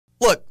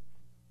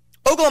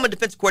Oklahoma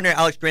defensive coordinator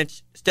Alex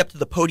Grinch stepped to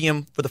the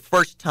podium for the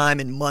first time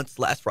in months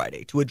last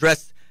Friday to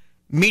address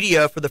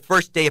media for the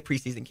first day of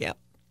preseason camp.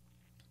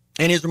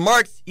 In his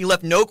remarks, he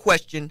left no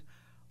question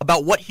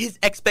about what his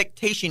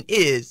expectation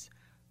is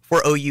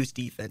for OU's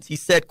defense. He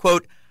said,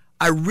 quote,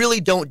 "I really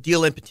don't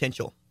deal in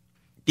potential.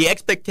 The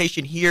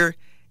expectation here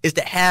is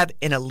to have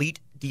an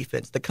elite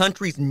defense. The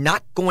country's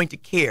not going to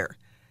care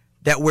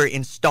that we're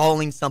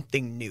installing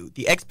something new.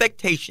 The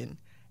expectation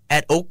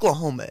at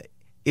Oklahoma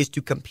is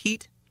to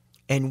compete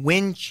and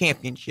win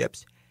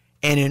championships.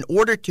 And in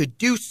order to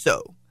do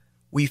so,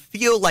 we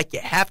feel like you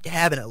have to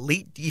have an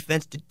elite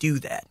defense to do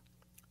that.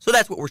 So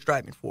that's what we're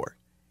striving for."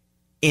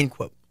 End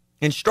quote.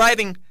 In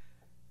striving,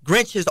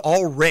 Grinch has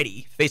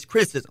already faced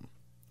criticism.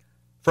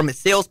 From his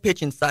sales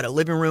pitch inside a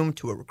living room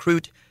to a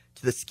recruit,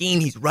 to the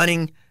scheme he's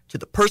running, to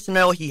the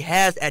personnel he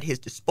has at his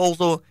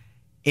disposal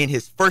in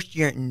his first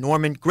year in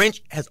Norman,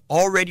 Grinch has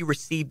already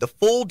received the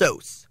full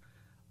dose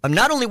of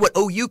not only what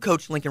OU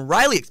coach Lincoln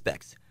Riley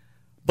expects,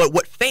 but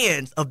what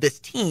fans of this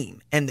team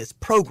and this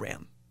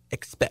program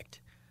expect.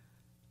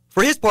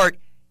 For his part,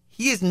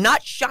 he is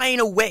not shying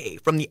away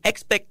from the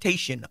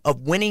expectation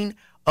of winning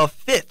a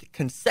fifth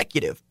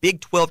consecutive Big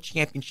 12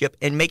 championship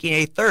and making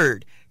a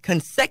third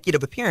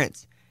consecutive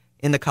appearance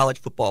in the college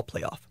football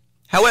playoff.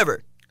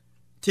 However,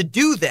 to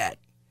do that,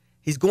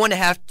 he's going to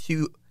have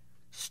to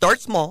start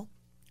small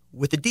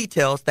with the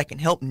details that can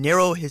help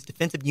narrow his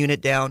defensive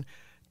unit down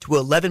to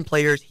 11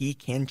 players he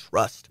can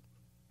trust.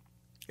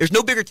 There's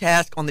no bigger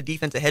task on the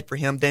defense ahead for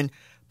him than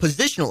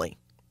positionally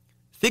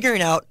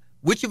figuring out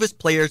which of his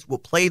players will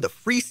play the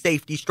free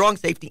safety, strong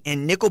safety,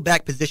 and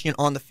nickelback position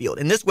on the field.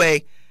 In this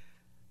way,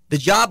 the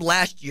job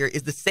last year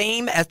is the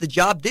same as the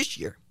job this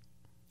year.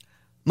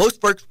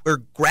 Most folks were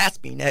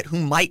grasping at who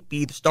might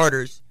be the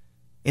starters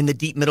in the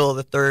deep middle of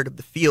the third of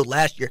the field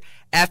last year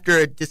after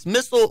a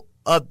dismissal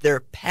of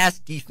their pass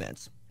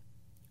defense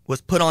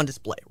was put on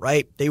display,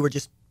 right? They were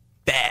just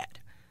bad,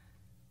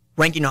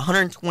 ranking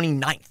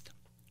 129th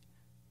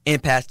in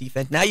pass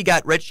defense. Now you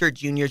got redshirt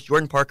juniors,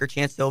 Jordan Parker,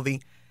 Chance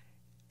Sylvie,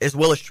 as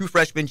well as true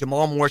freshmen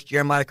Jamal Morris,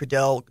 Jeremiah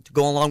Cradell, to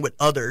go along with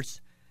others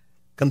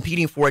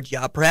competing for a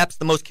job. Perhaps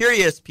the most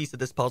curious piece of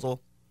this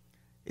puzzle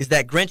is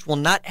that Grinch will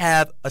not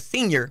have a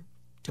senior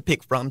to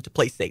pick from to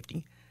play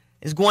safety.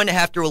 Is going to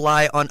have to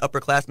rely on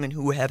upperclassmen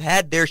who have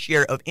had their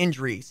share of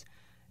injuries,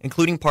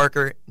 including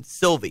Parker and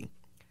Sylvie,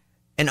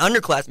 and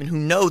underclassmen who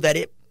know that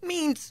it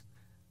means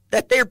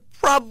that they're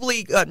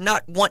probably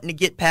not wanting to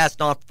get passed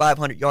on for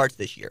 500 yards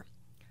this year,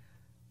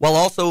 while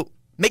also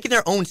making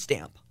their own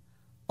stamp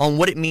on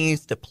what it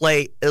means to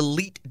play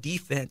elite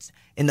defense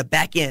in the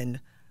back end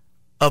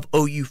of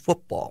OU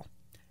football.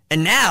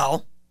 And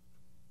now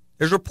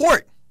there's a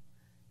report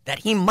that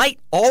he might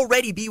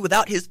already be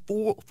without his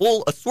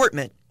full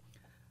assortment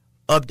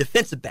of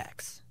defensive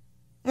backs.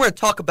 We're going to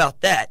talk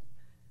about that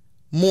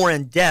more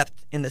in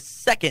depth in the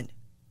second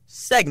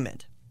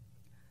segment.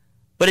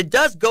 But it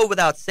does go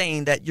without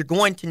saying that you're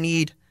going to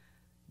need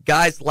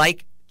guys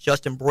like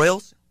Justin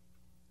Broiles,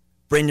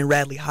 Brendan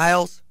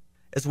Radley-Hiles,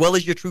 as well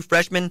as your true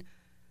freshmen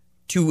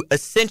to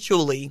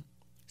essentially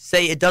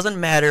say it doesn't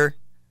matter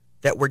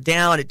that we're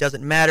down, it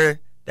doesn't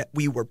matter that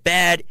we were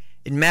bad,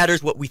 it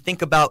matters what we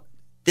think about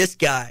this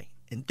guy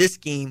and this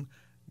scheme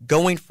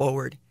going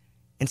forward,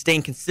 and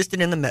staying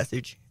consistent in the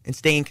message and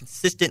staying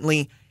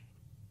consistently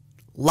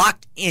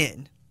locked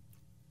in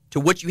to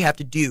what you have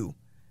to do,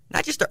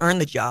 not just to earn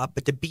the job,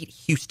 but to beat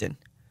Houston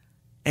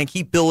and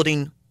keep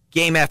building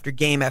game after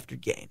game after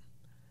game.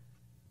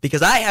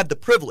 Because I have the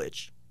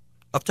privilege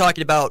of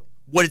talking about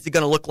what is it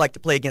going to look like to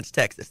play against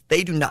Texas.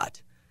 They do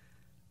not.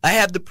 I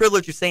have the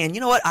privilege of saying,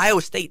 you know what,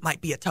 Iowa State might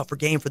be a tougher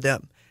game for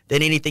them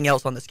than anything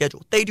else on the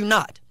schedule. They do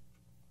not.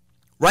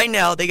 Right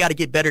now, they got to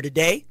get better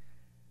today,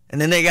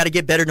 and then they got to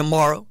get better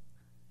tomorrow,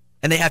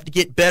 and they have to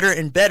get better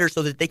and better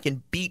so that they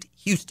can beat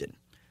Houston.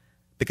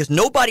 Because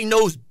nobody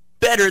knows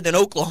better than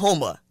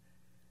Oklahoma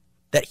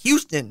that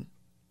Houston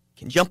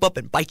can jump up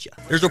and bite you.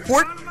 There's a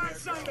report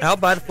out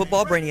by the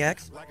Football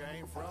Brainiacs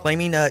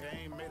claiming that,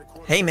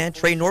 hey man,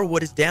 Tre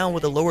Norwood is down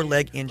with a lower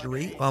leg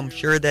injury. I'm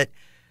sure that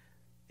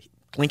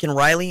Lincoln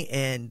Riley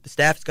and the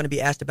staff is going to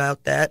be asked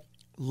about that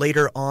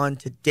later on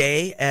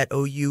today at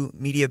OU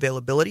media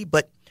availability.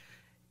 But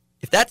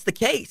if that's the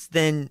case,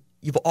 then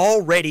you've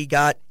already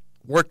got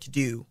work to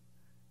do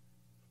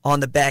on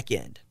the back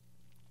end.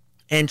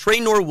 And Tre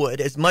Norwood,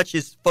 as much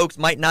as folks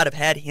might not have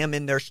had him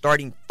in their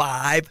starting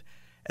five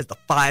as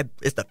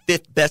the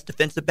fifth best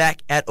defensive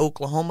back at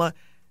Oklahoma,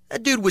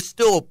 that dude was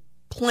still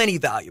plenty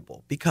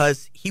valuable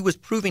because he was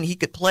proving he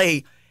could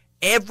play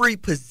every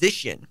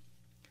position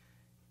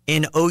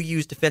in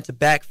OU's defensive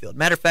backfield.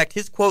 Matter of fact,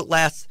 his quote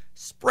last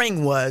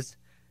spring was,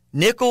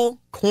 nickel,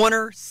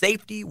 corner,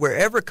 safety,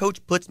 wherever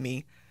coach puts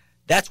me,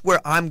 that's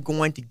where I'm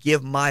going to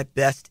give my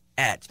best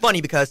at. It's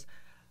funny because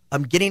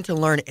I'm getting to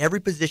learn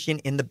every position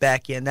in the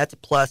back end. That's a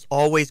plus.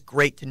 Always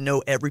great to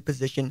know every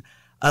position.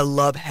 I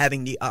love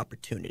having the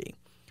opportunity.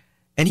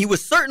 And he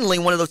was certainly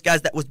one of those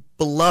guys that was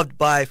beloved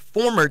by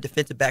former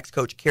defensive backs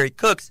coach Kerry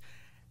Cooks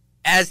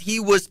as he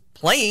was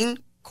playing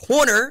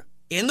corner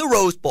in the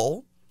Rose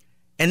Bowl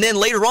And then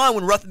later on,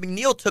 when Ruffin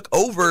McNeil took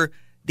over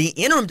the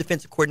interim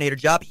defensive coordinator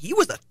job, he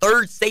was a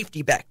third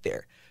safety back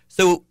there.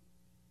 So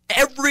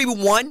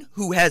everyone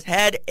who has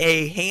had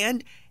a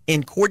hand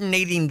in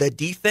coordinating the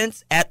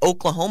defense at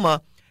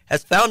Oklahoma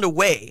has found a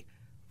way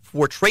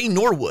for Tre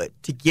Norwood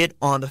to get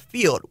on the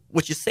field,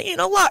 which is saying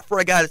a lot for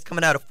a guy that's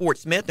coming out of Fort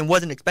Smith and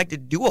wasn't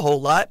expected to do a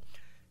whole lot.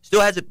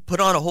 Still hasn't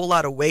put on a whole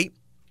lot of weight.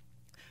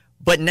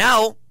 But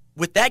now,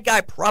 with that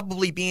guy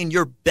probably being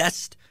your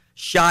best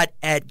shot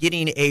at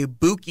getting a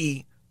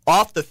Buki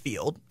off the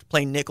field to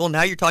play nickel,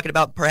 now you're talking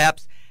about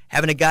perhaps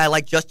having a guy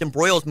like Justin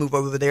Broiles move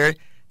over there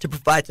to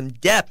provide some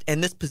depth.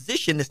 And this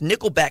position, this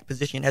nickelback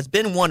position, has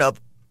been one of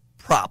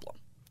problem,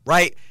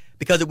 right?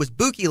 Because it was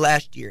Buki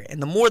last year.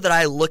 And the more that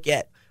I look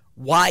at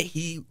why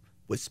he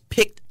was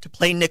picked to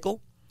play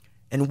nickel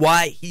and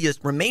why he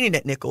is remaining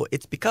at nickel,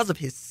 it's because of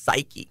his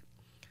psyche.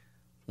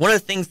 One of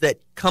the things that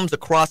comes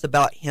across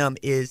about him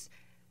is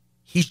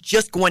he's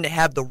just going to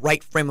have the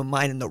right frame of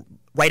mind and the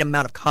right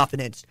amount of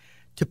confidence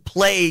to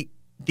play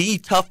the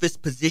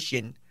toughest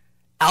position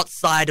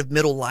outside of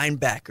middle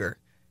linebacker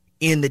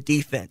in the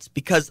defense.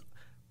 Because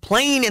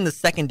playing in the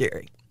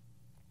secondary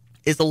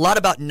is a lot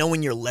about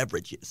knowing your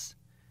leverages.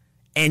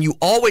 And you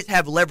always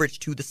have leverage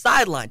to the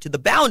sideline, to the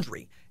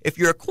boundary, if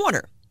you're a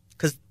corner.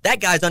 Because that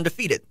guy's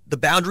undefeated. The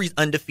boundary's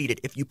undefeated.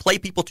 If you play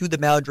people to the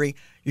boundary,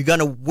 you're going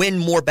to win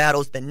more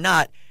battles than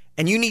not.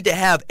 And you need to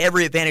have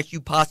every advantage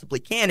you possibly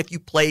can if you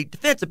play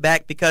defensive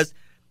back, because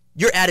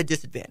you're at a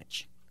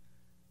disadvantage.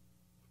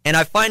 And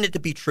I find it to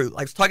be true.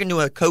 I was talking to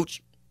a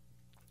coach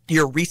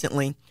here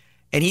recently,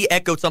 and he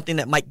echoed something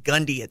that Mike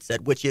Gundy had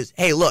said, which is,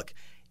 hey, look,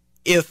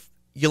 if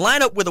you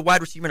line up with a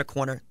wide receiver in a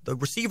corner, the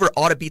receiver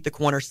ought to beat the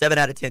corner 7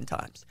 out of 10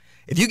 times.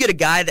 If you get a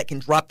guy that can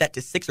drop that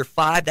to 6 or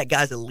 5, that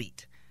guy's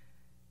elite.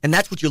 And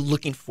that's what you're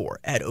looking for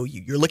at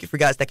OU. You're looking for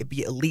guys that could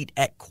be elite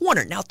at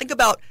corner. Now think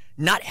about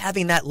not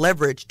having that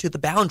leverage to the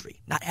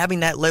boundary, not having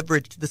that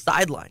leverage to the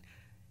sideline,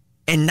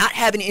 and not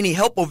having any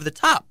help over the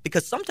top,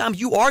 because sometimes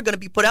you are going to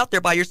be put out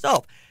there by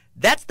yourself.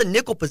 That's the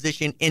nickel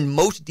position in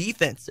most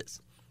defenses,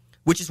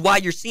 which is why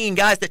you're seeing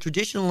guys that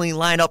traditionally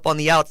line up on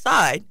the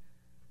outside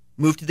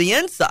move to the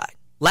inside.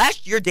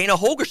 Last year, Dana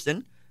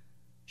Holgorsen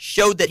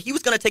showed that he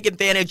was going to take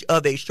advantage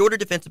of a shorter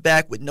defensive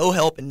back with no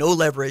help and no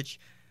leverage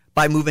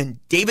by moving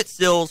David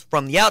Sills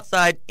from the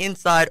outside,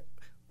 inside,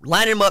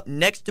 lining him up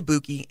next to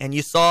Buki, and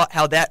you saw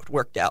how that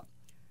worked out.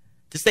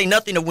 To say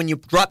nothing of when you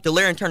dropped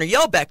Delarian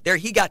Turner-Yell back there,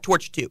 he got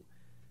torched too.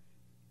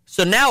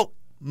 So now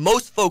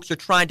most folks are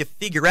trying to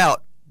figure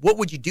out, what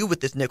would you do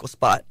with this nickel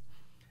spot?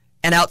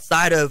 And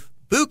outside of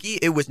Buki,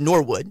 it was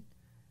Norwood.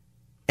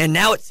 And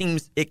now it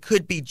seems it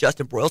could be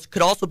Justin Broiles,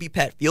 could also be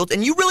Pat Fields,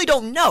 and you really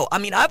don't know. I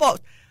mean, I've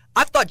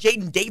thought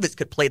Jaden Davis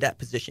could play that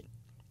position.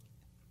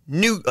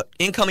 New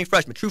incoming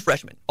freshman, true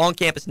freshman, on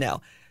campus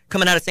now,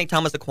 coming out of St.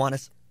 Thomas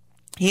Aquinas.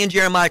 He and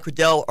Jeremiah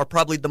Cradell are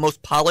probably the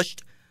most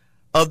polished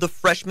of the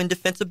freshman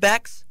defensive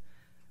backs,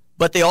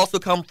 but they also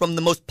come from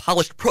the most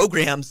polished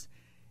programs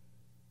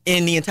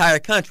in the entire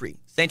country,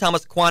 St.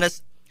 Thomas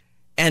Aquinas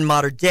and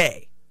Mater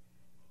Dei.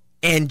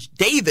 And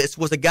Davis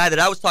was a guy that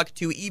I was talking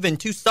to even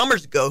 2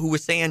 summers ago who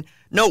was saying,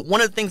 no,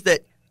 one of the things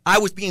that I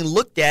was being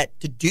looked at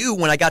to do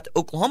when I got to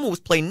Oklahoma was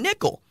play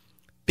nickel,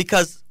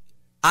 because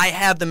I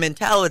have the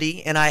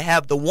mentality and I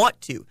have the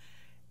want to.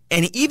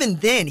 And even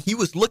then, he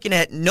was looking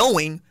at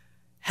knowing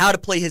how to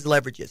play his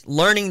leverages,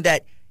 learning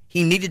that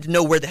he needed to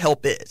know where the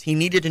help is. He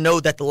needed to know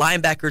that the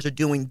linebackers are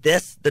doing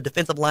this, the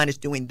defensive line is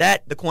doing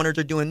that, the corners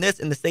are doing this,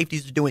 and the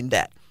safeties are doing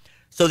that,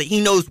 so that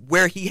he knows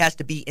where he has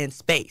to be in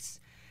space.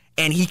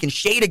 And he can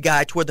shade a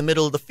guy toward the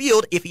middle of the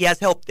field if he has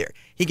help there.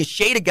 He can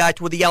shade a guy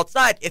toward the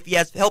outside if he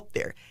has help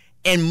there.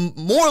 And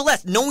more or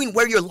less knowing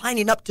where you're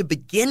lining up to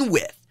begin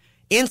with,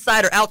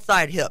 inside or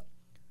outside hip,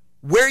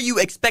 where you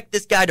expect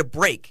this guy to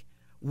break,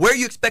 where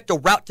you expect a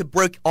route to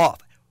break off,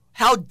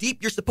 how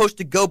deep you're supposed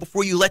to go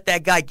before you let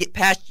that guy get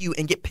past you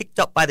and get picked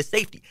up by the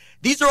safety.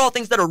 These are all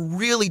things that are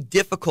really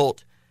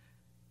difficult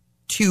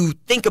to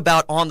think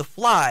about on the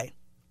fly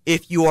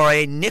if you are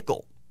a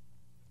nickel.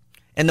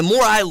 And the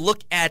more I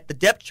look at the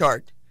depth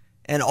chart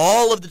and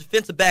all of the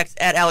defensive backs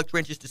at Alex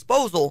Grinch's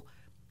disposal,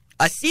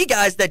 I see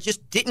guys that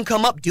just didn't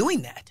come up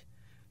doing that.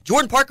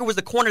 Jordan Parker was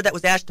a corner that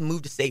was asked to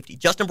move to safety.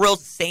 Justin Broiles,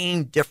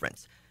 same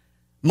difference.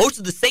 Most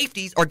of the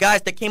safeties are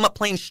guys that came up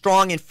playing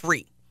strong and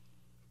free.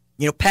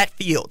 You know, Pat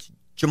Fields,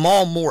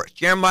 Jamal Morris,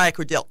 Jeremiah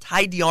Cradell,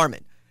 Ty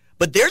DeArmond.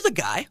 But there's a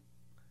guy,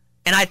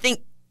 and I think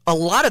a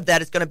lot of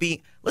that is going to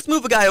be, let's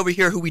move a guy over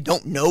here who we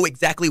don't know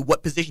exactly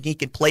what position he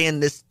can play in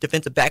this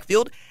defensive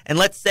backfield, and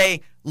let's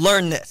say,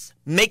 learn this,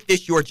 make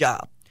this your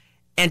job.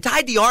 And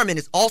Ty DeArmond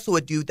is also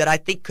a dude that I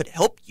think could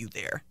help you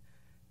there,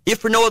 if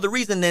for no other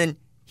reason than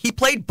he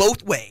played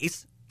both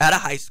ways out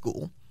of high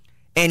school,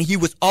 and he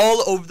was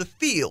all over the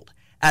field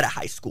out of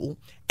high school,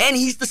 and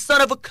he's the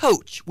son of a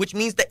coach, which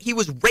means that he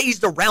was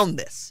raised around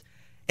this.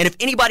 And if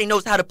anybody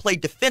knows how to play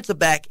defensive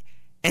back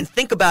and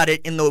think about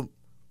it in the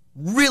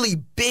really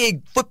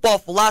big football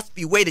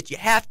philosophy way that you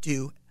have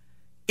to,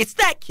 it's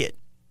that kid.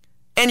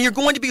 And you're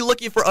going to be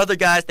looking for other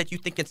guys that you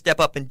think can step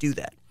up and do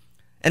that.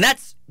 And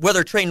that's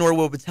whether Tre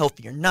Norwood was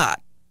healthy or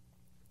not.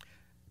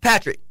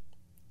 Patrick,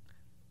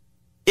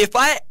 if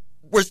I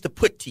was to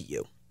put to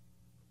you,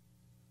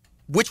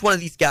 which one of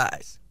these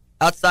guys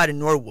outside of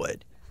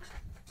Norwood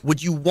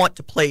would you want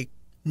to play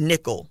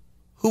nickel?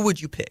 Who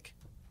would you pick?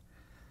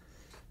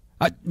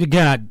 I'm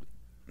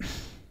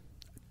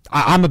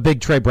a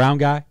big Tre Brown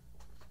guy.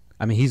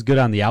 I mean, he's good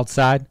on the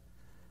outside.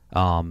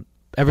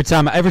 Every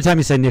time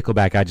you say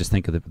Nickelback, I just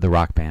think of the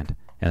rock band,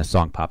 and a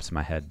song pops in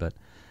my head. But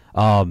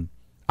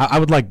I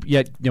would like,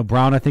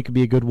 Brown. I think would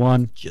be a good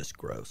one. Just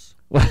gross.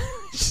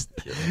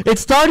 It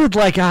started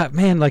like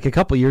a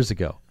couple years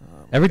ago.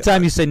 Every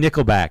time you say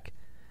Nickelback,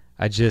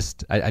 I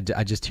just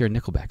hear a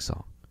Nickelback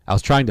song. I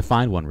was trying to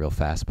find one real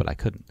fast, but I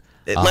couldn't.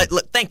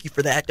 Thank you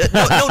for that.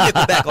 No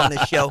Nickelback on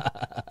this show,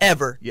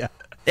 ever. Yeah,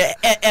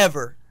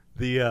 ever.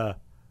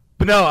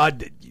 But no,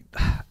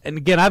 and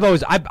again,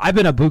 I've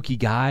been a Buki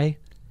guy.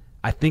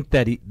 I think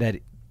that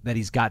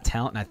he's got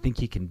talent, and I think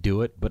he can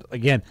do it. But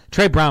again,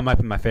 Tre Brown might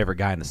be my favorite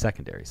guy in the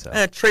secondary. So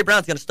Tre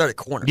Brown's going to start at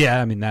corner.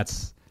 Yeah, I mean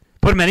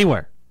put him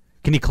anywhere.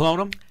 Can you clone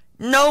him?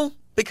 No,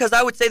 because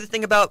I would say the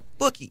thing about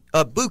Buki.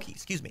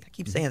 Excuse me, I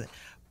keep saying that.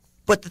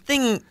 But the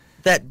thing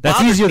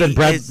that's easier than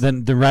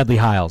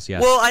Radley-Hiles.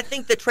 Yes. Well, I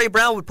think that Tre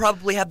Brown would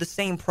probably have the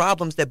same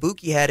problems that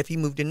Buki had if he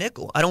moved to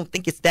nickel. I don't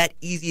think it's that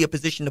easy a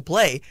position to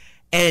play.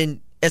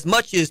 And as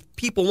much as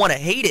people want to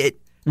hate it,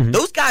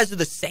 those guys are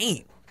the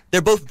same.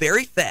 They're both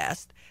very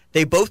fast.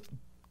 They both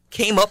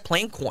came up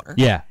playing corner.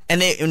 Yeah.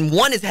 And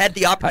one has had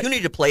the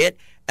opportunity to play it,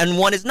 and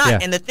one is not. Yeah.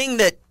 And the thing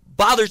that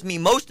bothers me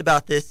most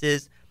about this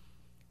is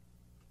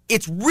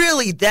it's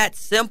really that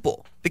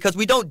simple, because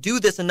we don't do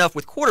this enough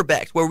with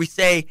quarterbacks, where we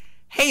say,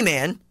 hey,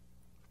 man,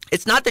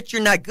 it's not that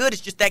you're not good,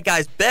 it's just that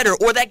guy's better,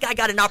 or that guy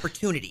got an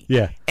opportunity.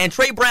 Yeah. And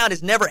Tre Brown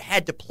has never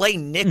had to play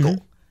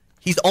nickel.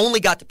 He's only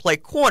got to play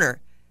corner.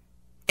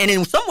 And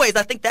in some ways,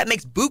 I think that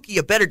makes Buki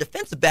a better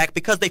defensive back,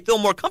 because they feel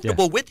more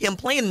comfortable with him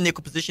playing the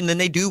nickel position than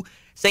they do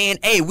saying,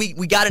 hey, we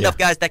got enough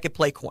guys that could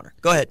play corner.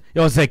 Go ahead. I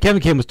was saying,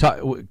 Kevin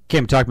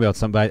came talking about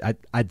somebody.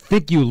 I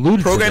think you alluded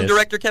to this. Program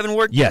director Kevin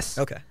Ward? Yes.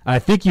 Okay. I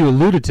think you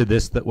alluded to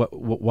this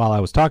while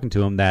I was talking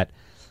to him, that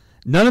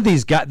none of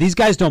these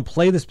guys don't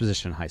play this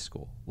position in high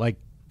school. Like,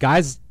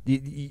 guys,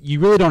 you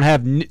really don't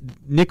have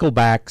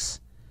nickelbacks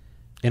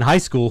in high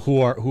school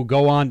who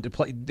go on to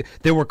play.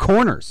 They were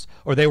corners,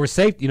 or they were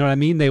safety. You know what I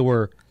mean? They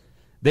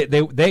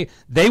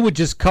would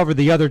just cover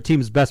the other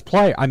team's best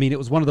player. I mean, it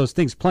was one of those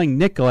things. Playing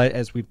nickel,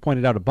 as we've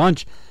pointed out a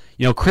bunch,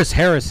 Chris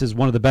Harris is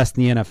one of the best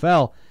in the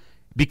NFL,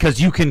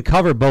 because you can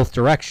cover both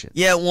directions.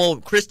 Yeah, well,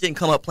 Chris didn't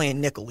come up playing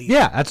nickel either.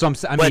 Yeah, that's what I'm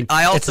saying. I mean,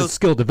 it's a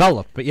skill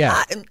developed, but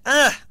yeah.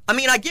 I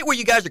mean, I get where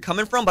you guys are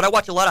coming from, but I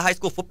watch a lot of high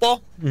school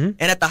football,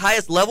 and at the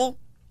highest level,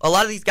 a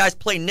lot of these guys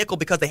play nickel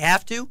because they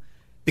have to,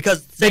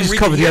 because they just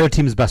cover the other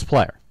team's best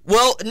player.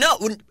 Well, no,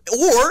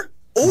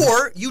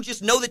 or you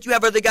just know that you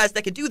have other guys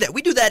that can do that.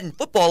 We do that in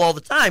football all the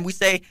time. We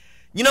say,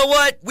 you know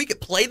what, we could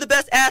play the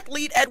best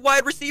athlete at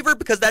wide receiver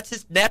because that's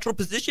his natural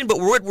position, but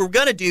what we're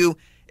going to do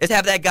is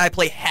have that guy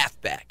play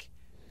halfback.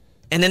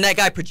 And then that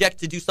guy projects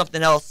to do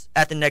something else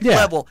at the next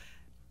level.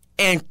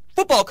 And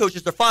football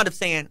coaches are fond of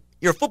saying,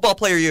 you're a football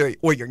player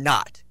or you're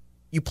not.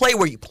 You play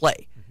where you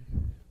play.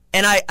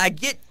 And I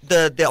get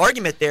the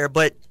argument there,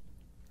 but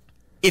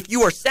if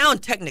you are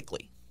sound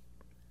technically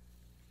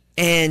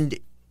and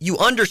you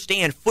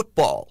understand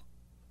football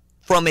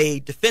from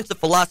a defensive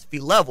philosophy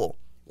level,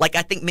 like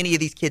I think many of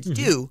these kids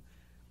do,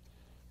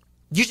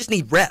 you just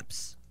need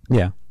reps.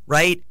 Yeah.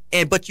 Right?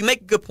 But you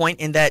make a good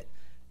point in that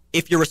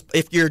if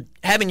you're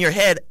having your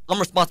head, I'm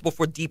responsible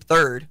for deep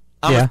third.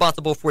 I'm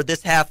responsible for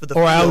this half of the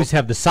field. Or I always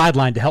have the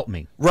sideline to help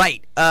me.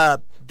 Right.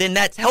 Then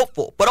that's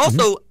helpful. But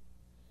also,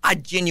 I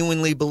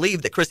genuinely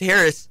believe that Chris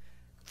Harris,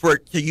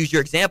 to use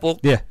your example,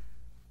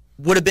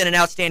 would have been an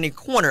outstanding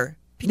corner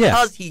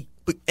because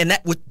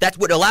that's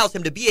what allows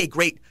him to be a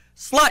great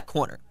slot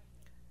corner.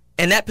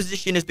 And that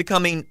position is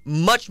becoming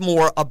much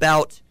more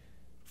about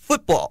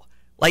football.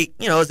 Like,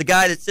 as a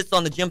guy that sits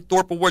on the Jim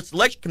Thorpe Award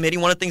Selection Committee,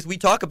 one of the things we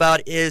talk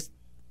about is,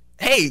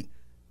 hey,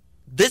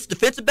 this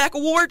defensive back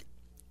award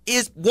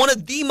is one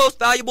of the most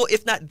valuable,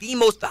 if not the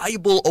most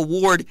valuable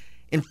award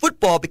in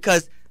football,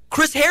 because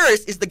Chris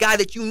Harris is the guy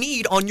that you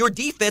need on your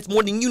defense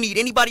more than you need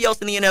anybody else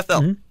in the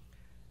NFL.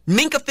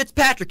 Minkah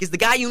Fitzpatrick is the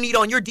guy you need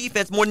on your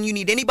defense more than you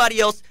need anybody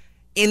else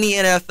in the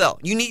NFL.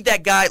 You need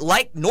that guy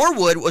like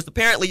Norwood was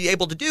apparently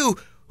able to do,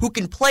 who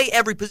can play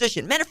every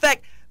position. Matter of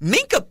fact,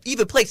 Minkah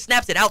even plays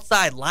snaps at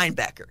outside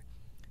linebacker.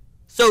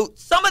 So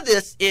some of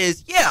this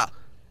is, a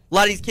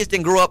lot of these kids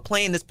didn't grow up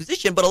playing this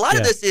position, but a lot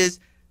of this is,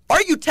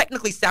 are you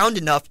technically sound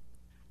enough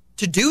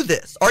to do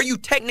this? Are you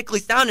technically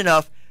sound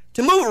enough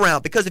to move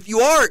around? Because if you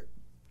are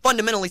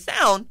fundamentally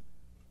sound,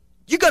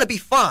 you're going to be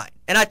fine.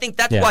 And I think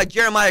that's why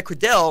Jeremiah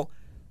Cradell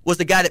was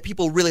the guy that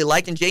people really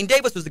liked, and Jane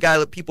Davis was the guy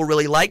that people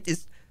really liked,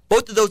 is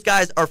both of those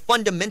guys are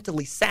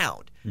fundamentally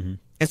sound.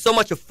 And so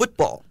much of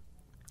football,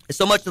 and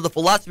so much of the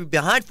philosophy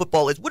behind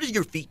football is, what do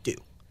your feet do?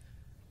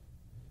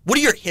 What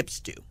do your hips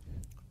do?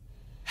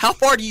 How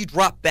far do you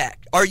drop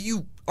back? Are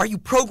you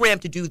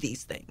programmed to do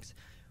these things?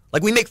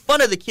 Like, we make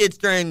fun of the kids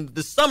during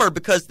the summer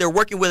because they're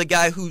working with a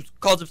guy who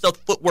calls himself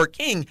Footwork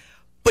King,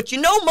 But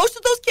most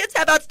of those kids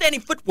have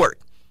outstanding footwork.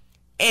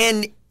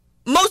 And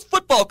most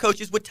football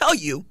coaches would tell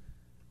you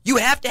you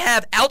have to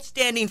have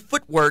outstanding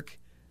footwork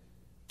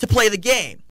to play the game.